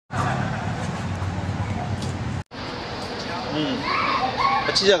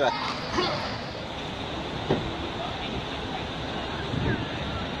अच्छी जगह है।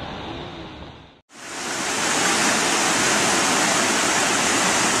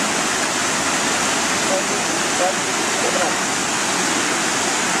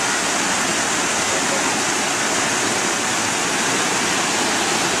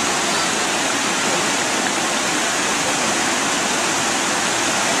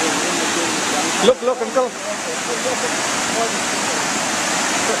 Look, uncle.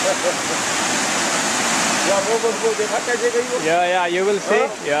 Yeah, you will see.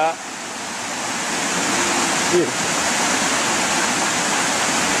 Yeah.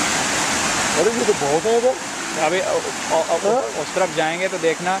 अरे ये तो बहुत है वो। अभी उस तरफ जाएंगे तो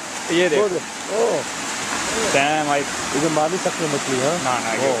देखना, ये देखो। Damn, इसे मार नहीं सकते मछली, हाँ?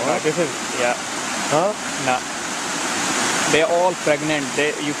 No, this is, yeah. हाँ? No. They are all pregnant.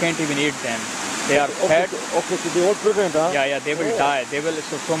 You can't even eat them. They are fat. Okay, so they all pregnant, huh? Yeah, they will die. They will.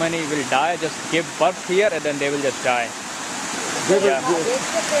 So many will die. Just give birth here, and then they will just die. They will.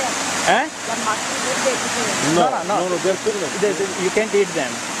 Eh? No, they're pregnant. You can't eat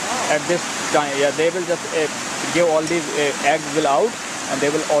them at this time. Yeah, they will just give all these eggs will out, and they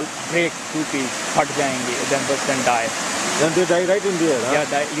will all break two pieces, फट जाएंगे, then die. Then they die right in there, huh?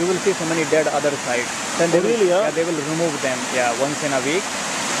 Yeah, you will see so many dead other side. Then they will, really, huh? Yeah, they will remove them. Yeah, once in a week,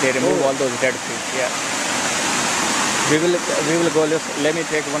 they remove all those dead fish. Yeah. We will go. Let me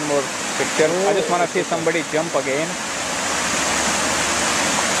take one more picture. I just want to see somebody jump again.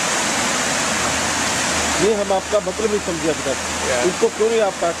 ये हम आपका मतलब नहीं समझे अभी तक। इसको क्यों नहीं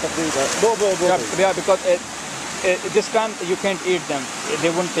आप काट सकते? Yeah, because this time you can't eat them.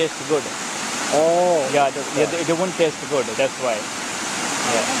 They won't taste good. Oh. Yeah, they won't taste good. That's why.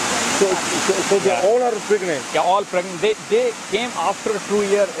 Yeah. So they all are pregnant. Yeah, all pregnant. They came after 2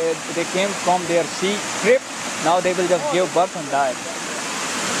 years. They came from their sea trip. Now they will just give birth and die.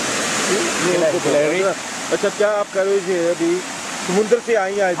 अच्छा, क्या आप कर रहे थे अभी? समुद्र से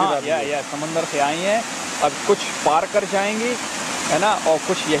आई हैं? हाँ, या समुद्र से आई हैं। अब कुछ पार कर जाएंगी, है ना, और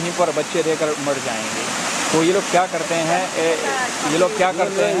कुछ यहीं पर बच्चे देकर मर जाएंगे। तो ये लोग क्या करते हैं?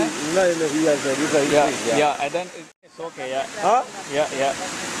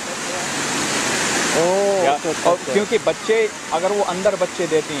 और क्योंकि बच्चे अगर वो अंदर बच्चे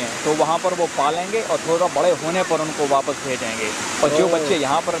देती हैं तो वहाँ पर वो पालेंगे और थोड़ा बड़े होने पर उनको वापस भेजेंगे। और जो बच्चे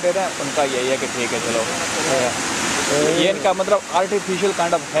यहाँ पर दे रहे हैं उनका यही है कि ठीक है चलो। ये इनका मतलब आर्टिफिशियल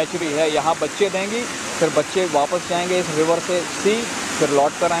काइंड ऑफ हैचरी है। यहाँ बच्चे देंगी, फिर बच्चे वापस जाएंगे इस रिवर से सी, फिर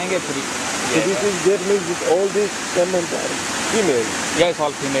लौट कर आएंगे। फिर all these salmon are female. Yeah, it's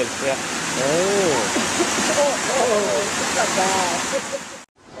all females. Yeah.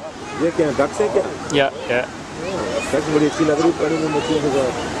 ये क्या डक से क्या? Yeah. डक बड़ी अच्छी लग रही पानी में मछलियों के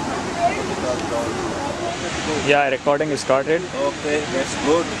साथ। Yeah, recording is started. Okay, that's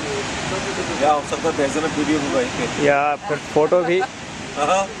good. या हो सकता है भेजना वीडियो भी भाई के। या फिर फोटो भी।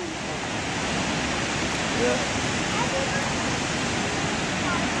 हाँ।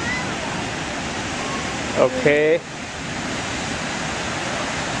 Okay.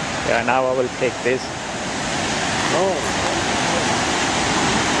 Yeah, now I will take this. Oh.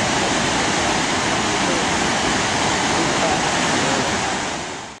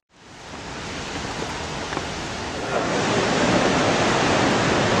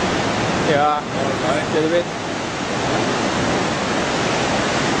 Yeah, a little bit.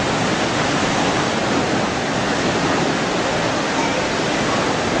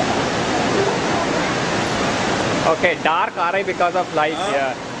 Okay, dark आ रही because of light.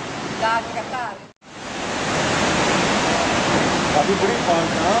 Yeah. काफी बड़ी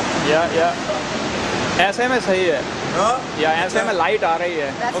पॉइंट है। Yeah. ऐसे में सही है। या ऐसे में लाइट आ रही है।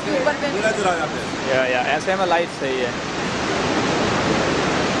 या ऐसे में लाइट सही है।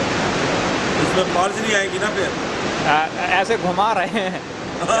 इसमें फॉल्स नहीं आएगी ना फिर? ऐसे घुमा रहे हैं।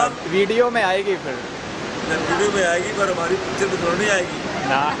 वीडियो में आएगी फिर। वीडियो में आएगी पर हमारी पिक्चर में थोड़ी नहीं आएगी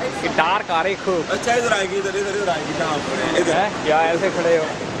ना। डार्क आ रही खूब। अच्छा, इधर आएगी, इधर आएगी। कहाँ खड़े? इधर या ऐसे खड़े हो?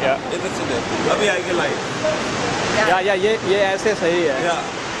 या इधर से अभी आएगी लाइट। या ये ऐसे सही है।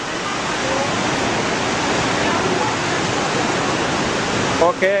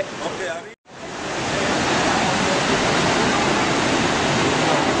 ओके।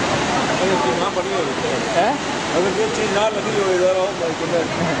 अगर कोई चीज ना लगी हो इधर,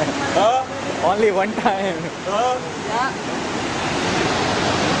 ओनली वन टाइम।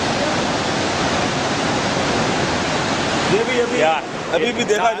 ये भी अभी भी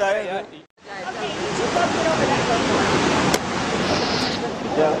देखा जाए।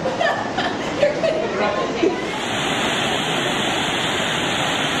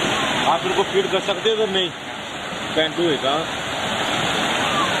 आप इनको फीड कर सकते हो तो नहीं? Can't do it, huh?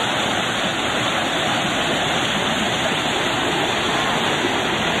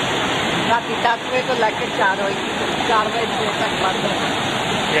 रात 10 बजे तो लेकर 4 बजे तक बंद है।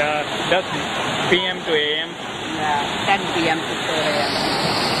 Yeah, 10 p.m. to a.m. 10 p.m. to 4 a.m.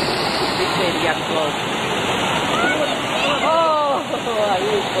 This area closed.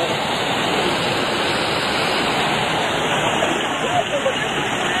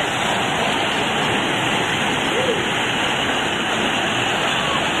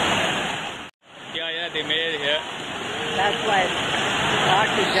 Yeah, they made it here. That's why it's hard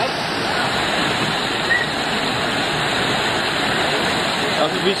to jump.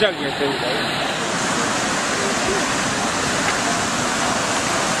 काफी बीच आ गया थे।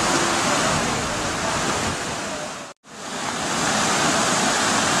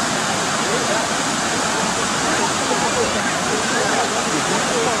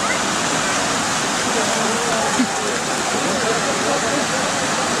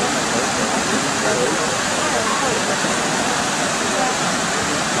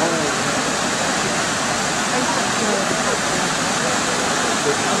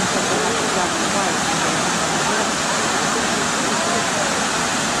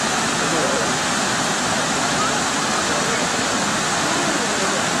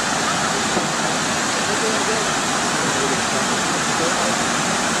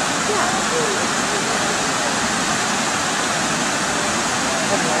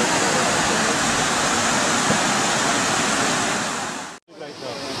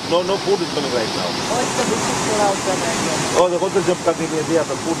 No food is coming right now. Oh, it's the business for outside right here. Oh, the hotel jump coming in there,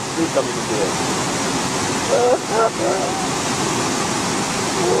 the food is coming in there.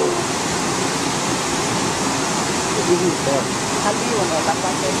 This is bad. Happy one,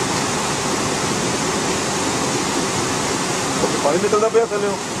 पानी निकलता पिया चले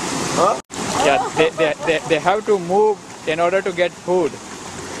हो, हाँ? Yeah, they have to move in order to get food.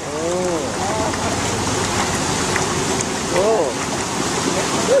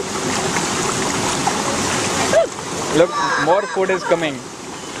 Look, more food is coming.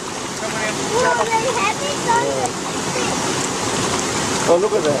 Oh,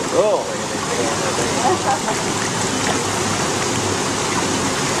 look at that. Oh.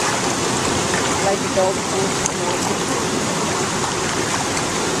 Like dog food.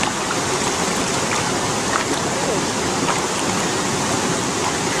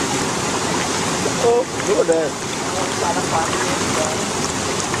 Oh, look at that. A lot of fun.